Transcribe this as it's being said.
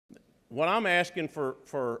what I'm asking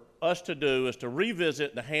for us to do is to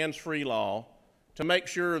revisit the hands-free law to make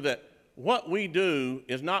sure that what we do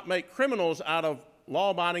is not make criminals out of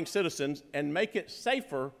law-abiding citizens and make it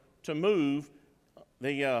safer to move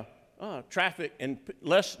the traffic and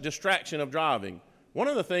less distraction of driving. One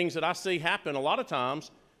of the things that I see happen a lot of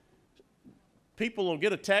times, people will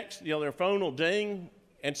get a text, their phone will ding,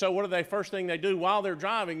 and so what do they, first thing they do while they're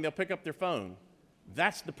driving, they'll pick up their phone.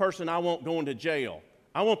 That's the person I want going to jail.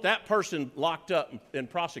 I want that person locked up and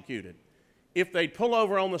prosecuted. If they'd pull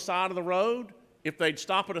over on the side of the road, if they'd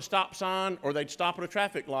stop at a stop sign or they'd stop at a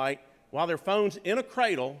traffic light, while their phone's in a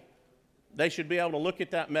cradle, they should be able to look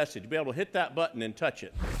at that message, be able to hit that button and touch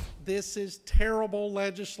it. This is terrible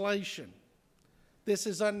legislation. This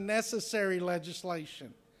is unnecessary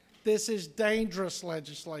legislation. This is dangerous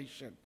legislation.